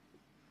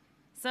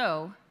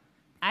So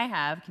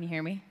can you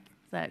hear me?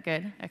 Is that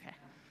good? Okay.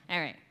 All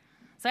right.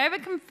 So I have a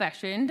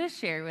confession to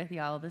share with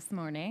y'all this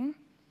morning.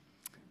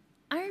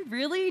 I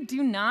really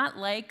do not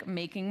like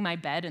making my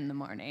bed in the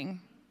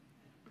morning.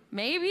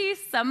 Maybe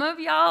some of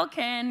y'all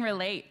can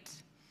relate.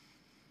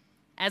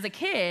 As a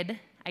kid,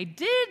 I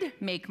did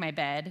make my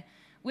bed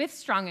with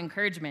strong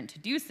encouragement to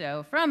do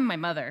so from my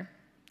mother.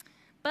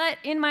 But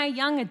in my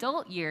young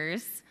adult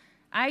years,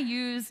 I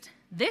used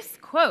this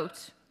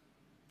quote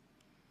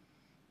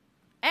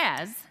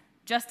as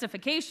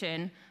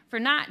justification for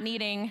not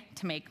needing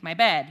to make my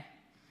bed.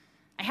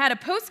 I had a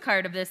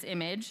postcard of this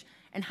image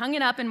and hung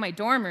it up in my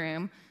dorm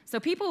room so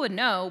people would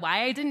know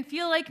why I didn't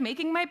feel like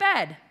making my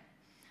bed.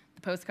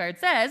 The postcard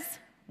says,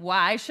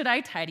 "Why should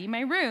I tidy my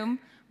room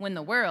when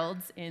the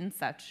world's in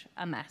such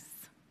a mess?"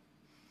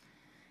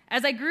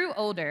 As I grew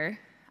older,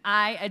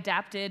 I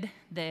adapted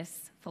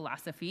this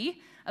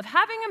philosophy of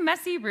having a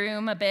messy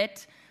room a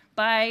bit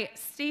by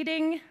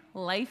stating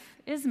life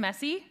is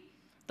messy,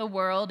 the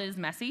world is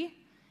messy,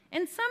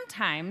 and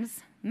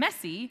sometimes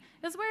messy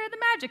is where the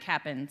magic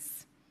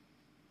happens.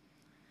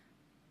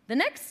 The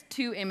next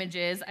two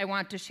images I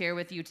want to share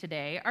with you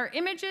today are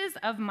images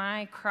of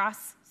my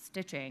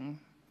cross-stitching.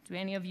 Do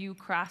any of you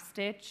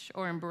cross-stitch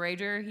or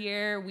embroider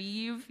here,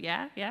 weave?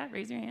 Yeah,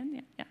 raise your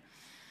hand, yeah.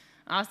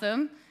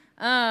 Awesome.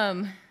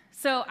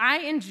 So I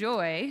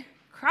enjoy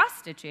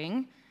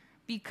cross-stitching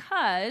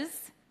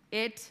because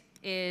it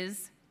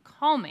is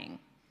calming.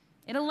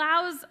 It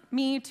allows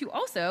me to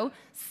also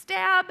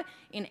stab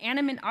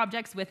inanimate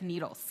objects with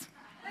needles.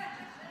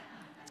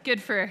 It's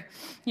good for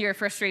your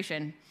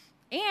frustration.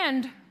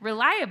 And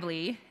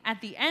reliably,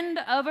 at the end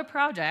of a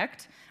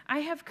project, I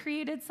have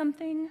created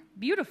something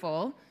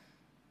beautiful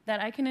that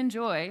I can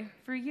enjoy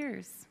for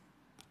years.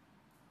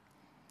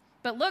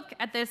 But look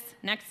at this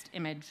next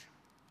image.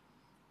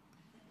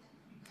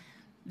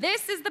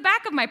 This is the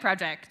back of my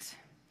project.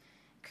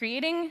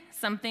 Creating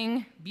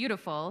something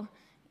beautiful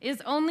is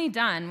only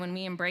done when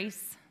we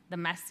embrace the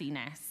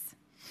messiness.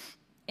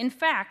 In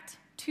fact,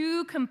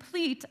 to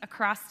complete a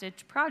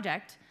cross-stitch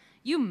project,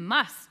 you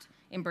must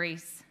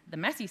embrace the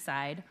messy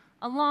side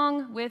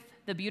along with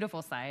the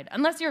beautiful side,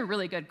 unless you're a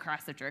really good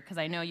cross-stitcher, because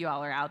I know you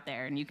all are out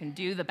there and you can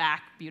do the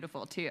back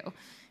beautiful too.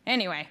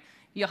 Anyway,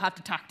 you'll have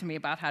to talk to me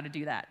about how to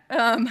do that.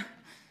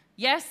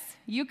 Yes,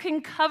 you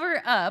can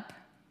cover up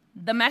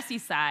the messy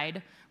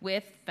side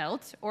with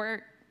felt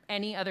or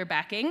any other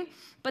backing,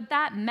 but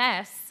that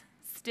mess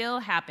still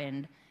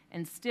happened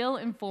and still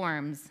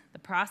informs the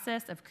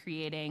process of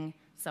creating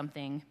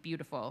something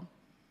beautiful.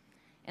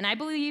 And I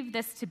believe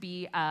this to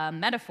be a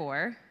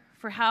metaphor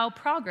for how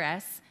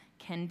progress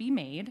can be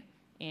made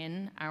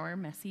in our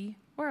messy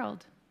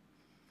world.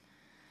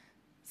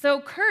 So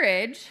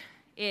courage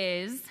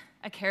is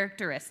a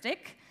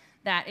characteristic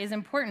that is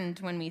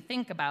important when we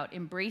think about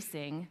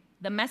embracing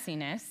the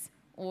messiness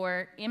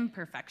or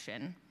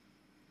imperfection.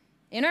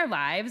 In our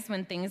lives,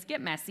 when things get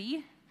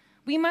messy,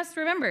 we must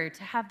remember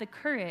to have the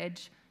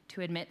courage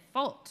to admit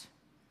fault,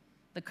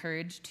 the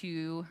courage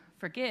to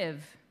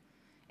forgive,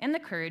 and the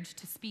courage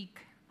to speak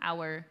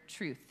our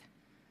truth.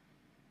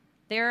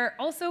 There are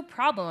also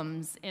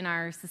problems in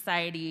our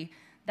society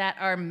that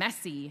are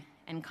messy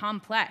and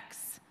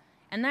complex,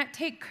 and that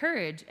take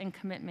courage and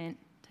commitment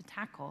to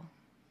tackle.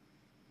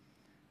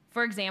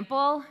 For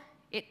example,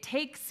 it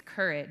takes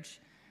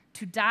courage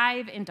to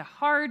dive into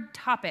hard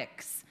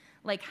topics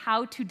like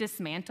how to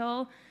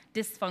dismantle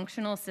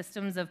dysfunctional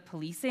systems of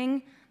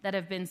policing that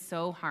have been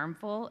so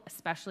harmful,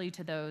 especially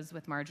to those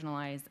with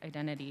marginalized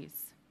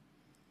identities.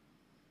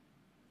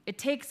 It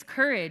takes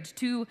courage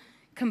to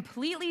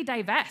completely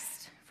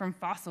divest from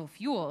fossil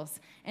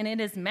fuels, and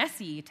it is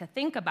messy to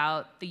think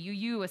about the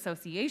UU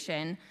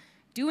Association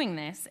doing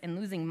this and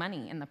losing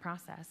money in the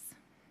process.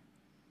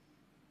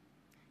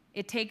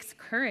 It takes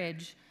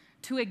courage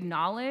to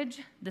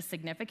acknowledge the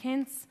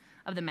significance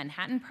of the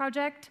Manhattan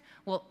Project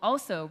while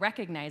also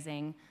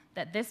recognizing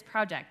that this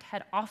project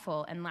had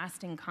awful and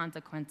lasting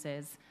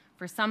consequences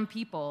for some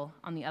people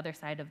on the other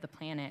side of the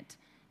planet,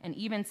 and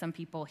even some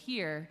people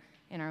here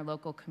in our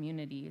local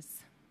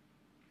communities.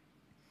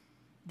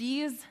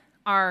 These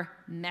are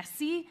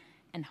messy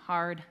and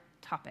hard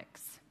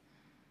topics.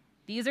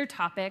 These are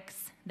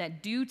topics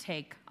that do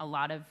take a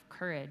lot of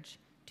courage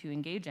to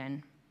engage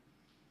in.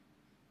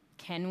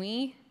 Can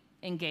we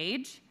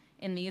engage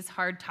in these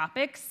hard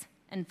topics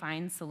and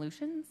find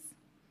solutions?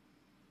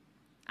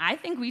 I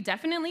think we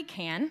definitely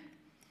can.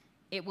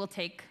 It will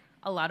take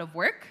a lot of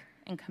work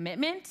and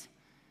commitment,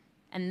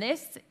 and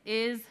this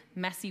is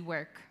messy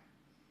work,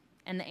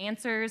 and the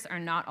answers are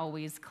not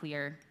always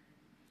clear.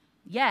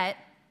 Yet,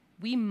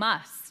 we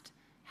must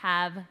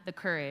have the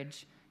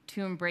courage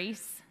to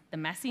embrace the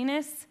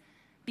messiness,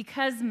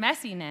 because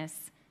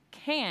messiness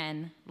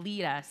can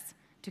lead us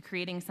to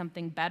creating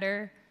something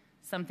better,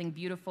 something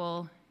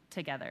beautiful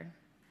together.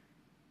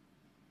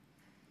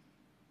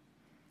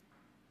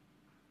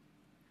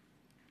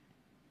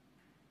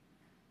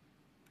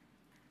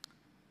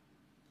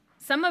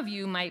 Some of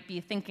you might be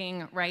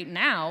thinking right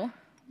now,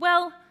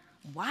 well,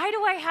 why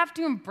do I have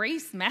to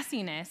embrace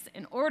messiness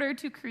in order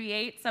to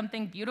create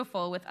something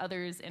beautiful with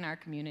others in our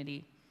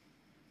community?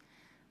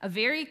 A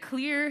very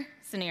clear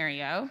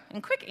scenario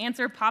and quick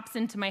answer pops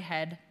into my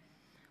head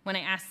when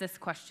I ask this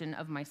question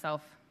of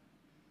myself.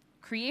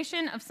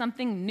 Creation of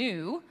something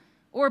new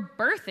or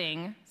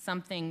birthing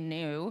something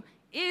new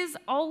is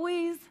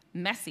always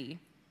messy.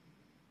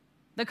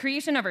 The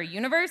creation of our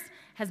universe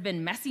has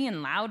been messy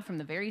and loud from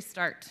the very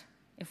start.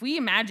 If we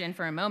imagine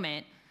for a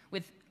moment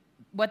with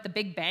what the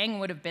Big Bang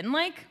would have been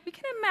like, we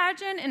can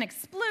imagine an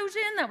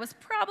explosion that was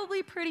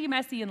probably pretty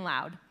messy and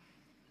loud.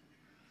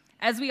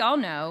 As we all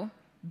know,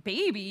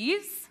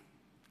 babies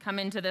come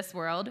into this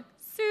world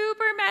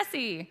super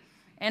messy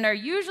and are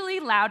usually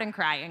loud and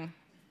crying.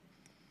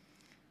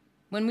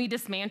 When we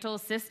dismantle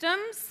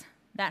systems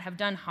that have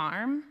done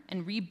harm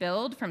and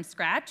rebuild from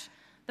scratch,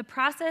 the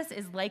process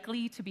is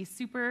likely to be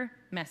super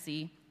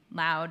messy,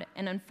 loud,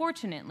 and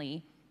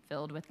unfortunately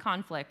filled with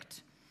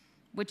conflict,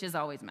 which is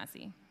always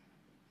messy.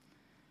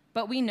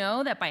 But we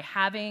know that by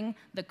having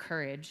the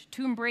courage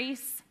to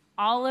embrace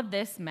all of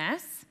this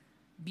mess,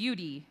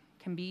 beauty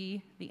can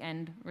be the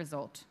end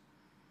result.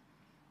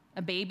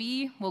 A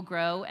baby will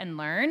grow and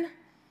learn.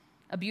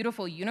 A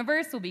beautiful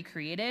universe will be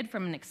created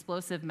from an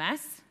explosive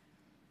mess.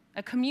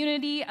 A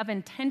community of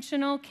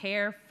intentional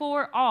care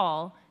for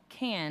all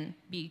can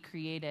be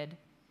created.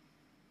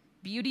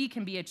 Beauty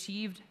can be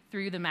achieved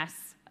through the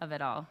mess of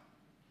it all.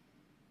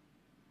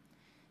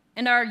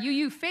 And our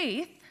UU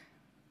faith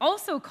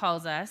also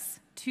calls us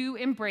to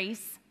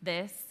embrace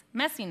this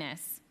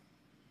messiness.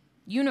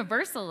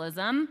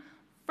 Universalism,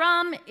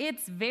 from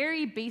its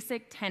very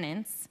basic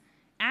tenets,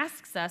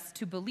 asks us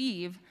to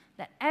believe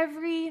that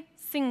every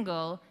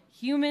single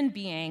human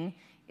being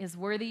is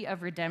worthy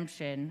of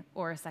redemption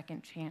or a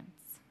second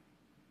chance.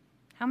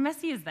 How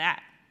messy is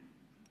that?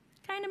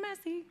 Kind of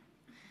messy.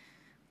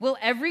 Will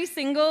every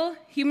single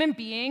human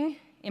being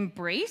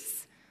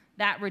embrace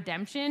that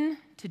redemption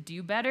to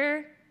do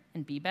better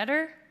and be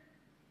better?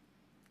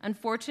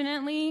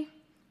 Unfortunately,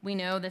 we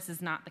know this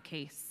is not the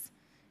case.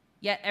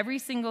 Yet every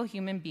single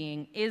human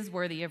being is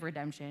worthy of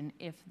redemption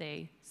if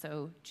they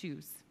so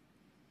choose.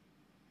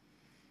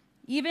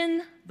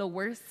 Even the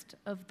worst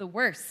of the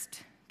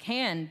worst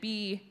can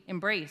be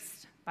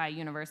embraced by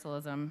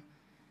universalism.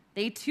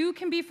 They too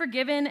can be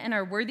forgiven and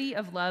are worthy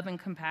of love and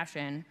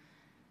compassion.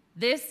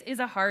 This is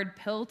a hard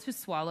pill to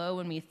swallow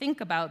when we think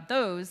about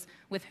those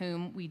with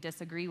whom we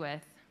disagree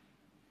with.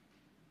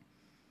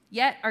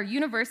 Yet our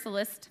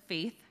universalist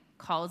faith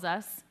calls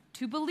us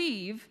to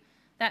believe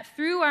that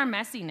through our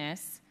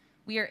messiness,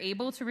 we are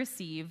able to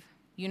receive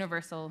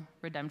universal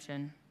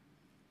redemption.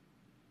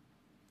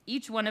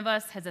 Each one of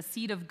us has a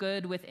seed of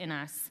good within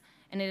us,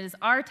 and it is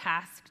our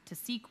task to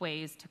seek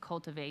ways to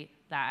cultivate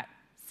that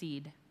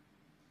seed.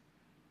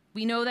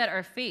 We know that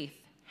our faith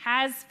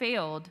has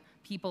failed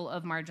people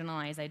of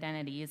marginalized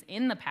identities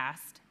in the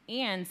past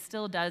and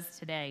still does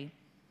today.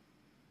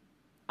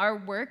 Our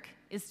work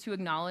is to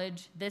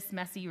acknowledge this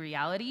messy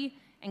reality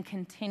and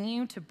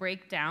continue to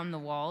break down the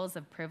walls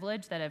of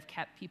privilege that have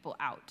kept people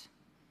out.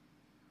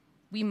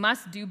 We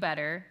must do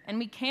better, and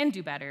we can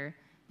do better,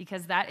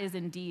 because that is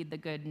indeed the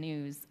good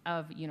news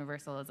of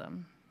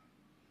universalism.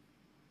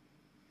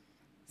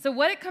 So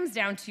what it comes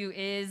down to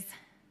is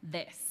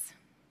this.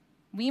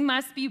 We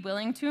must be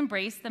willing to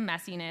embrace the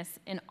messiness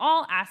in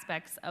all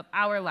aspects of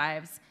our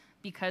lives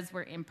because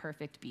we're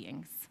imperfect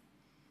beings.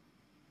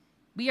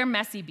 We are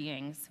messy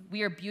beings.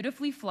 We are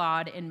beautifully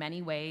flawed in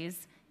many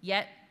ways,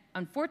 yet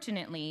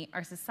unfortunately,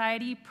 our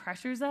society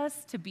pressures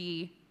us to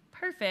be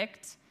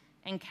perfect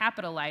and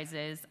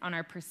capitalizes on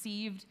our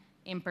perceived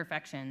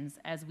imperfections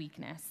as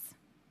weakness.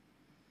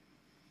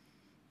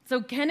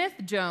 So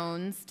Kenneth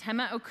Jones,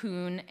 Tema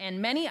Okun, and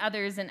many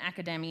others in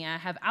academia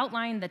have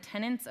outlined the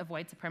tenets of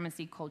white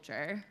supremacy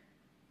culture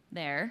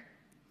there.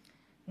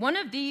 One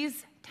of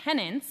these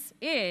tenets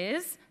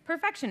is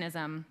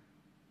perfectionism.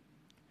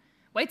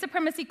 White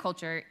supremacy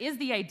culture is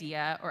the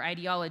idea or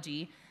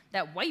ideology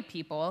that white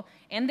people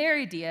and their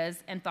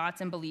ideas and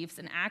thoughts and beliefs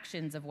and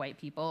actions of white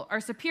people are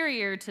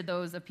superior to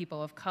those of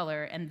people of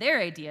color and their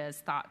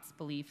ideas, thoughts,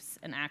 beliefs,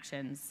 and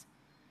actions.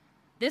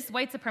 This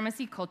white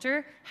supremacy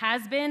culture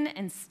has been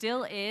and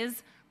still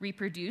is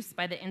reproduced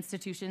by the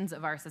institutions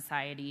of our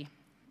society,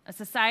 a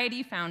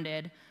society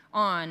founded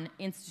on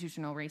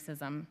institutional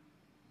racism.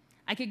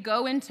 I could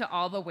go into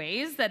all the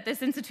ways that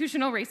this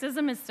institutional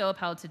racism is still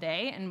upheld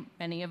today, and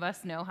many of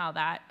us know how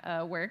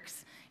that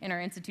works in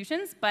our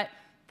institutions, but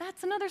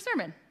that's another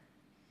sermon.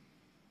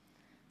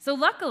 So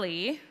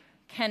luckily,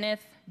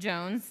 Kenneth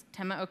Jones,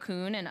 Tema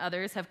Okun, and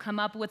others have come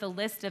up with a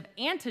list of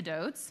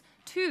antidotes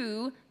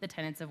to the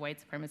tenets of white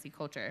supremacy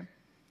culture.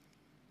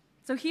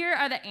 So here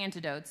are the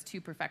antidotes to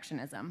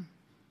perfectionism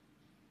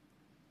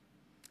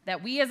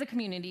that we as a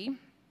community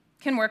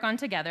can work on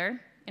together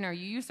in our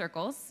UU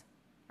circles,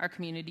 our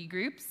community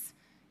groups,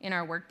 in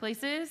our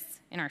workplaces,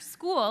 in our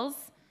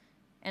schools,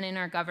 and in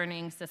our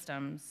governing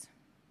systems.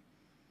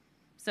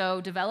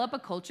 So develop a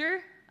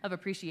culture of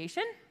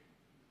appreciation,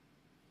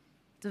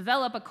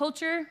 develop a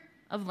culture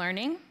of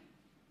learning,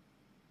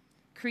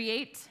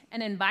 create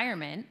an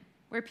environment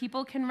where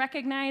people can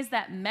recognize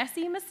that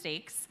messy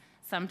mistakes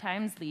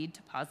sometimes lead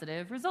to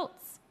positive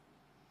results.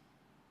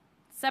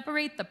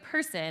 Separate the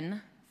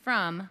person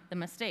from the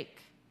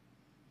mistake.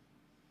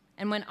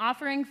 And when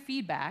offering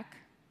feedback,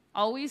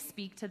 always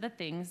speak to the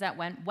things that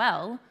went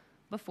well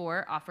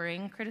before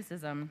offering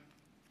criticism.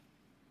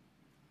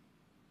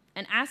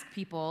 And ask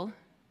people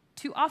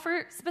to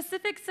offer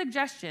specific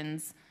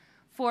suggestions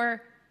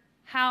for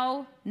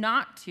how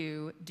not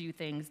to do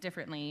things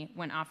differently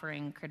when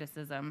offering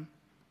criticism.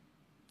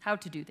 How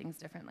to do things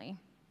differently.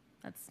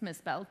 That's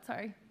misspelled,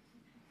 sorry.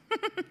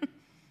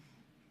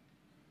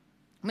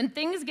 When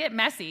things get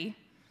messy,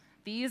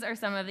 these are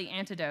some of the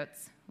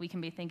antidotes we can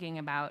be thinking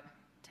about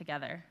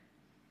together.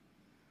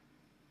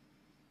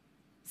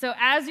 So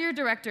as your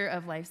director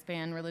of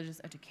Lifespan Religious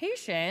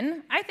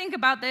Education, I think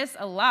about this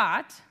a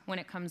lot when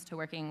it comes to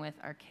working with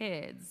our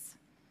kids.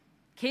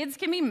 Kids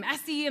can be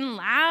messy and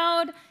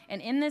loud, and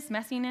in this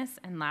messiness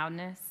and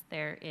loudness,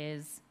 there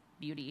is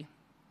beauty.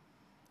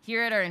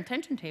 Here at our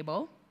intention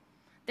table,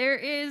 there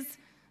is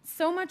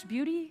so much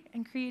beauty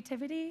and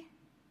creativity.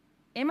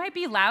 It might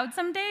be loud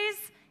some days,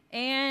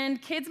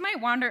 and kids might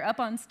wander up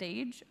on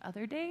stage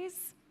other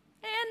days,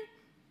 and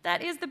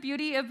that is the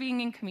beauty of being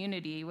in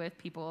community with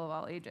people of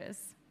all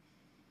ages.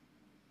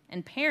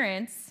 And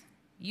parents,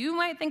 you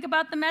might think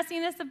about the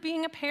messiness of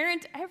being a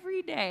parent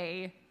every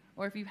day,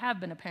 or if you have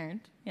been a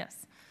parent,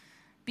 yes.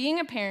 Being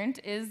a parent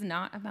is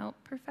not about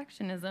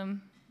perfectionism,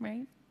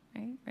 right?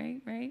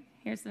 Right?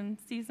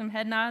 See some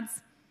head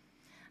nods.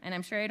 And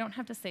I'm sure I don't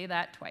have to say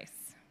that twice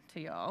to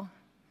y'all.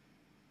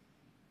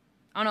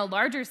 On a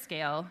larger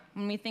scale,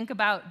 when we think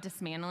about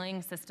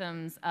dismantling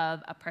systems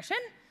of oppression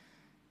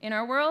in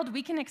our world,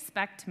 we can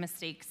expect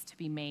mistakes to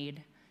be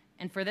made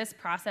and for this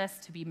process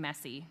to be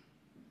messy.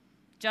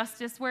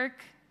 Justice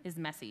work is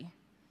messy,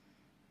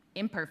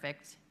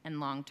 imperfect, and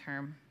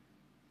long-term.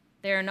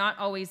 There are not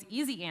always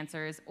easy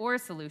answers or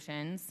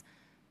solutions.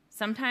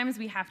 Sometimes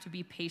we have to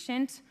be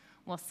patient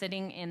while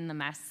sitting in the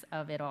mess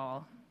of it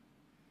all.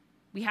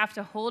 We have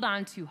to hold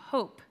on to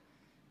hope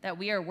that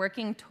we are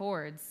working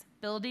towards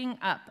building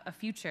up a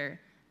future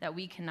that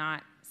we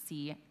cannot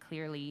see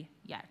clearly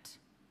yet.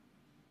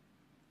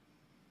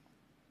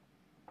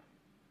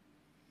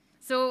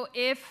 So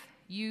if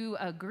you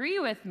agree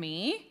with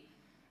me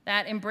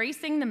that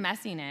embracing the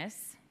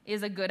messiness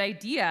is a good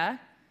idea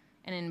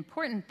and an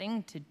important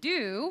thing to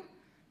do,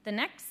 the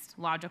next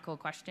logical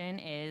question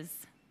is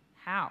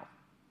how?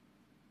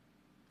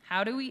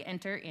 How do we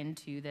enter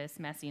into this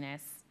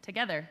messiness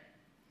together?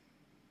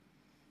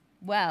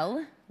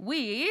 Well,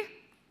 we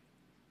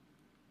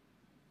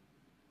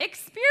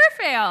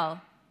fail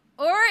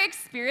or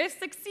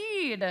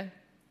succeed.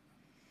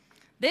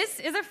 This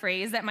is a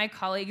phrase that my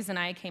colleagues and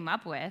I came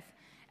up with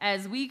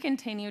as we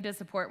continue to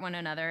support one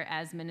another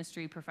as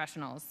ministry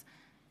professionals.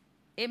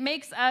 It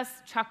makes us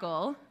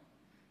chuckle,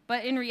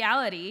 but in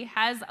reality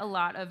has a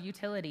lot of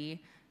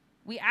utility.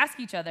 We ask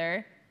each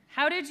other,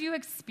 how did you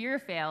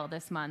fail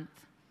this month?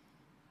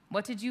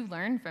 What did you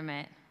learn from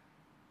it?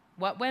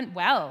 What went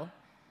well?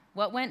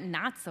 What went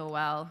not so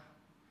well?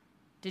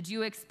 Did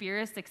you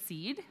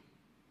succeed?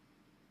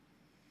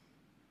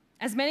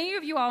 As many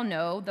of you all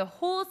know, the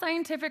whole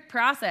scientific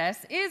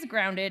process is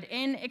grounded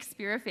in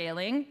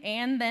failing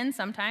and then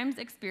sometimes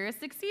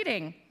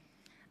succeeding.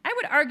 I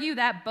would argue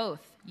that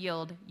both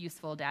yield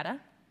useful data.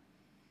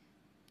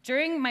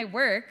 During my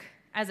work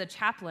as a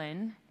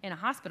chaplain in a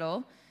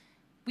hospital,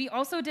 we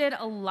also did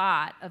a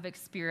lot of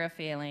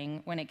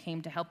failing when it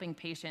came to helping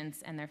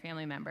patients and their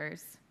family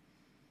members.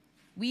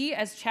 We,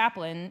 as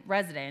chaplain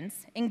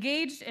residents,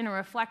 engaged in a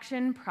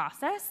reflection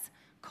process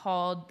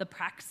called the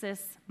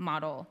Praxis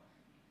model: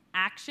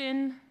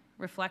 action,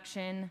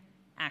 reflection,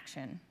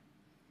 action.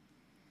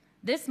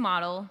 This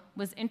model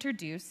was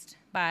introduced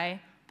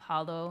by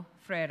Paulo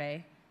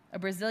Freire, a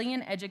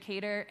Brazilian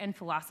educator and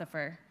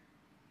philosopher.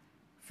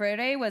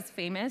 Freire was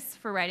famous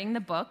for writing the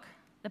book,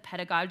 The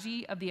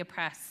Pedagogy of the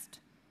Oppressed.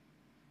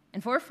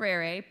 And for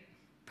Freire,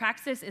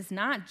 praxis is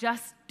not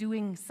just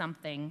doing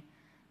something,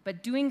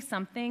 but doing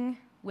something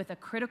with a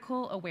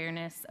critical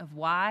awareness of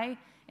why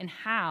and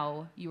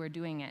how you are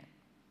doing it.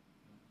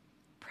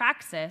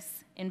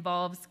 Praxis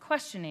involves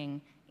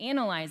questioning,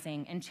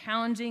 analyzing, and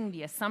challenging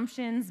the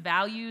assumptions,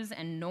 values,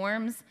 and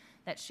norms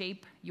that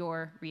shape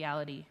your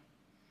reality,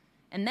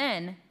 and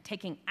then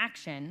taking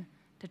action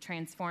to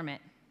transform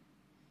it.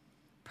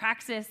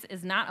 Praxis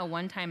is not a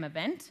one-time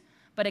event,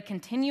 but a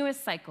continuous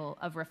cycle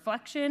of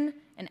reflection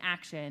and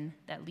action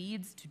that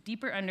leads to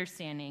deeper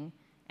understanding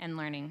and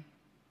learning.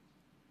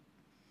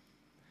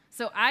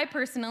 So I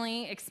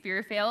personally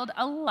failed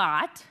a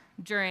lot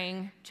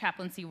during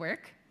chaplaincy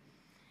work,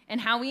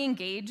 and how we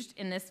engaged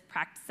in this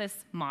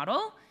praxis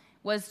model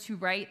was to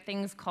write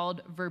things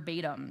called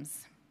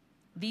verbatims.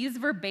 These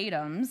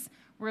verbatims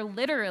were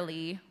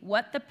literally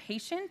what the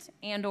patient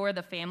and/or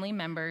the family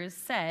members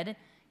said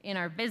in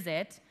our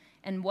visit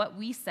and what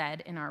we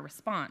said in our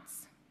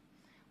response.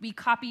 We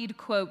copied,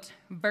 quote,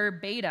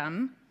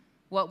 verbatim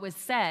what was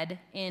said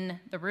in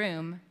the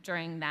room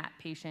during that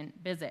patient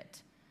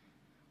visit.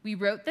 We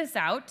wrote this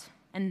out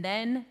and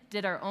then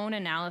did our own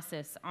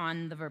analysis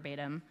on the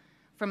verbatim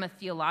from a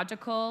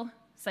theological,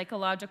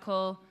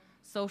 psychological,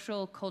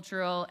 social,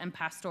 cultural, and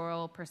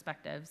pastoral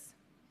perspectives.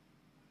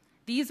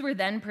 These were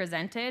then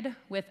presented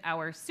with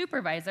our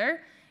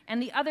supervisor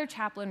and the other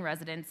chaplain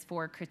residents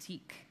for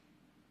critique.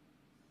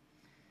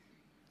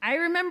 I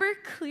remember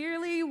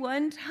clearly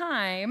one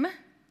time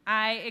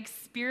I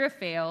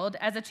experifailed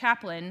as a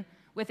chaplain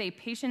with a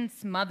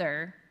patient's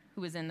mother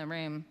who was in the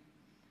room.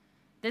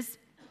 This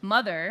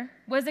mother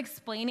was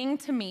explaining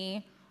to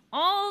me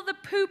all the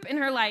poop in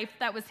her life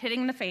that was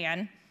hitting the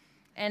fan,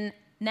 and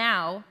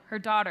now her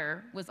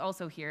daughter was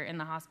also here in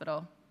the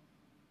hospital.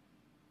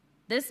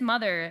 This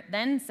mother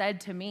then said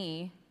to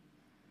me,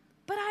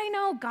 "But I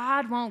know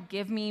God won't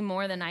give me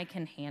more than I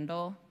can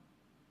handle."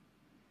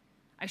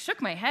 I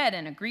shook my head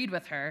and agreed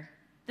with her.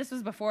 This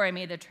was before I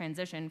made the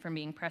transition from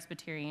being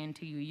Presbyterian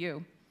to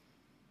UU.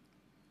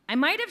 I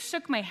might have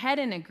shook my head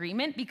in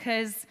agreement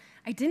because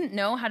I didn't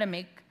know how to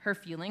make her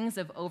feelings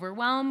of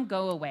overwhelm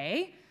go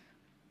away,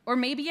 or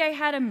maybe I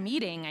had a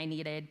meeting I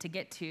needed to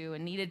get to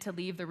and needed to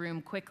leave the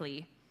room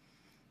quickly.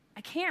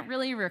 I can't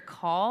really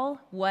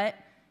recall what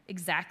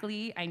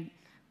exactly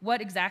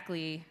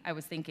I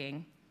was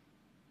thinking.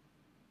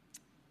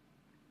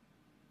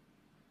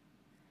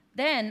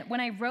 Then, when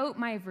I wrote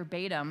my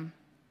verbatim,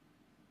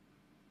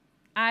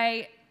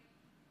 I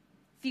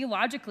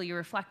theologically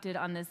reflected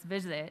on this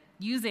visit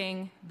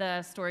using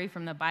the story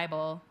from the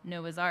Bible,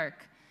 Noah's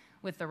Ark,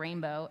 with the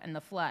rainbow and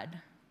the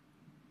flood.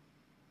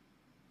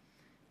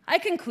 I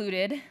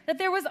concluded that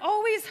there was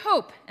always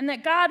hope and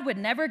that God would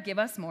never give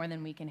us more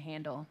than we can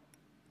handle.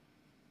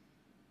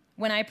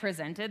 When I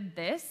presented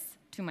this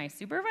to my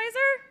supervisor,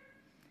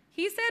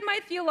 he said my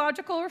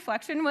theological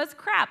reflection was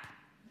crap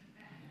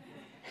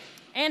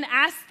and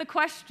asked the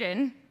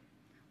question,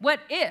 what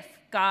if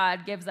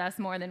God gives us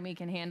more than we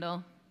can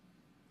handle?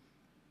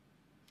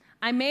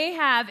 I may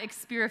have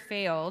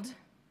failed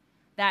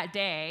that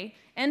day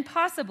and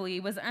possibly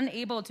was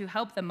unable to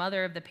help the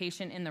mother of the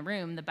patient in the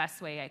room the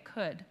best way I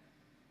could.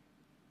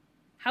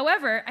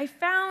 However, I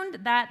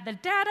found that the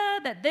data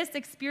that this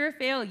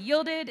fail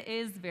yielded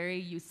is very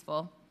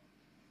useful.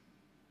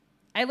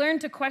 I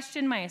learned to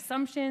question my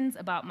assumptions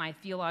about my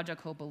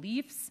theological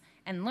beliefs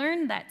and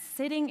learned that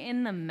sitting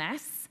in the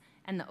mess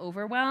and the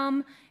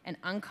overwhelm and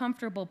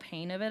uncomfortable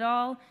pain of it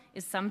all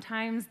is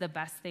sometimes the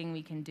best thing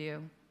we can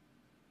do.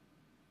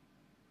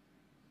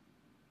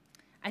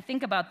 I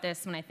think about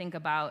this when I think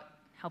about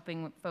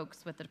helping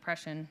folks with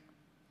depression.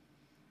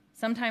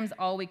 Sometimes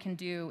all we can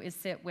do is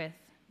sit with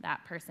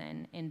that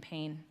person in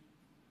pain.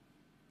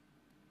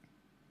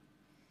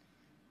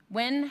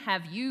 When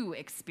have you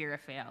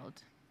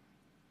failed?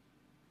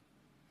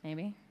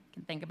 Maybe you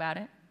can think about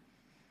it.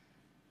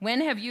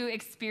 When have you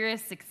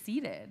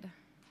succeeded?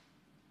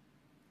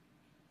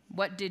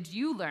 What did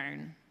you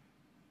learn?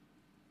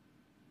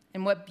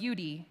 And what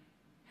beauty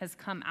has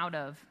come out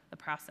of the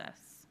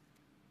process?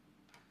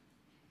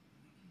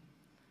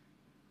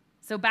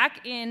 So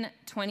back in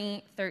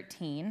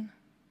 2013,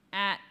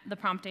 at the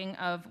prompting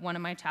of one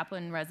of my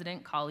chaplain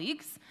resident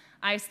colleagues,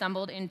 I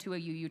stumbled into a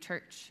UU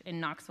church in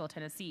Knoxville,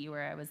 Tennessee,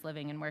 where I was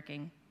living and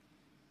working.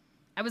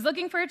 I was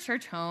looking for a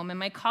church home, and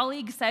my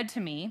colleague said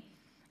to me,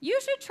 "You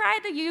should try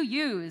the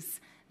UUs.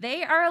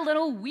 They are a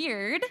little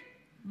weird,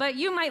 but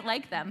you might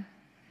like them."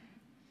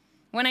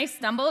 When I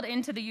stumbled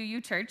into the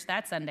UU church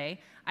that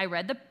Sunday, I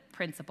read the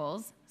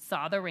principles,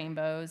 saw the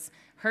rainbows,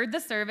 heard the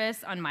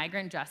service on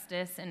migrant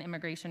justice and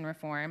immigration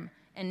reform,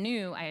 and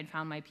knew I had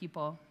found my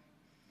people.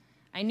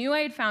 I knew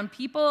I had found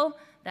people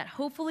that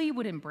hopefully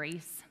would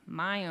embrace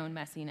my own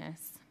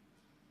messiness.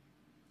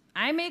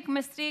 I make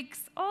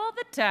mistakes all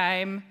the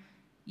time,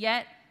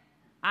 yet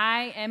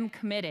I am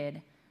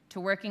committed to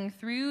working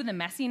through the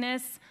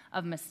messiness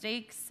of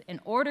mistakes in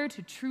order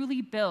to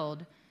truly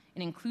build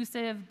an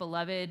inclusive,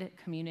 beloved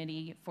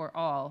community for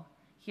all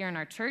here in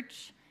our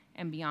church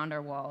and beyond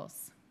our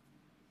walls.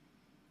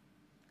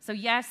 So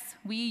yes,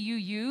 we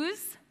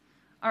UUs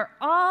are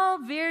all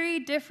very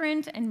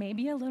different and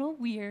maybe a little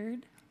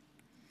weird,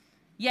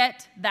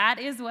 yet that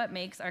is what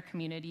makes our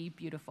community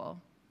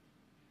beautiful.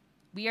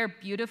 We are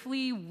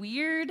beautifully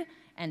weird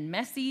and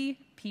messy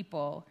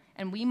people,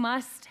 and we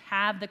must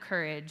have the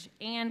courage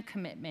and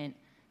commitment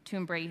to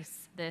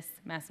embrace this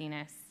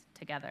messiness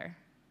together.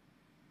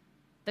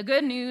 The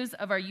good news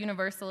of our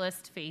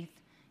universalist faith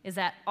is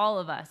that all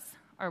of us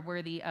are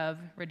worthy of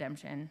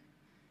redemption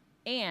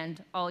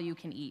and all you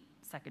can eat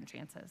second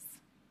chances.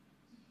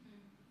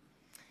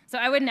 So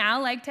I would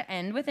now like to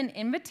end with an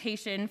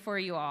invitation for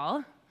you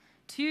all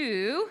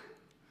to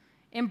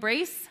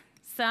embrace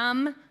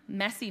some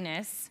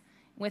messiness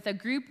with a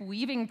group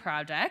weaving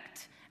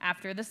project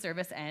after the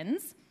service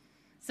ends.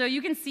 So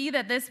you can see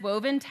that this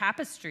woven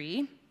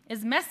tapestry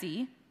is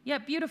messy,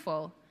 yet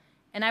beautiful.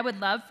 And I would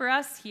love for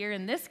us here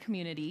in this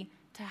community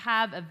to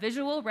have a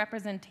visual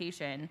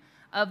representation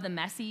of the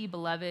messy,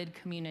 beloved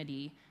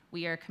community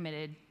we are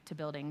committed to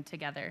building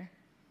together.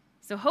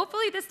 So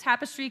hopefully this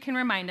tapestry can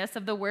remind us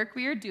of the work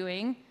we are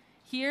doing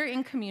here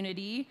in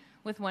community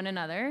with one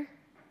another,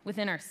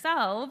 within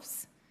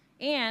ourselves,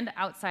 and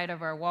outside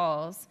of our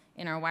walls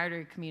in our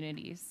wider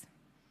communities.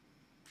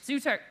 So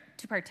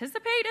to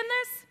participate in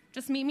this,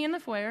 just meet me in the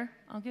foyer.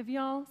 I'll give you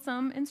all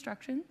some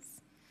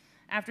instructions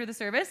after the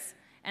service,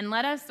 and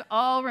let us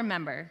all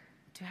remember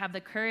to have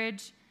the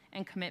courage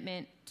and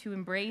commitment to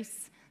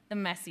embrace the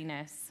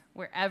messiness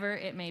wherever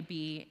it may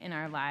be in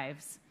our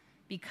lives,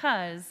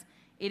 because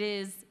it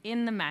is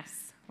in the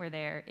mess where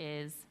there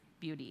is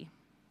beauty.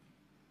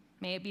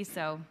 May it be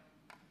so.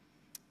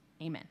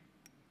 Amen.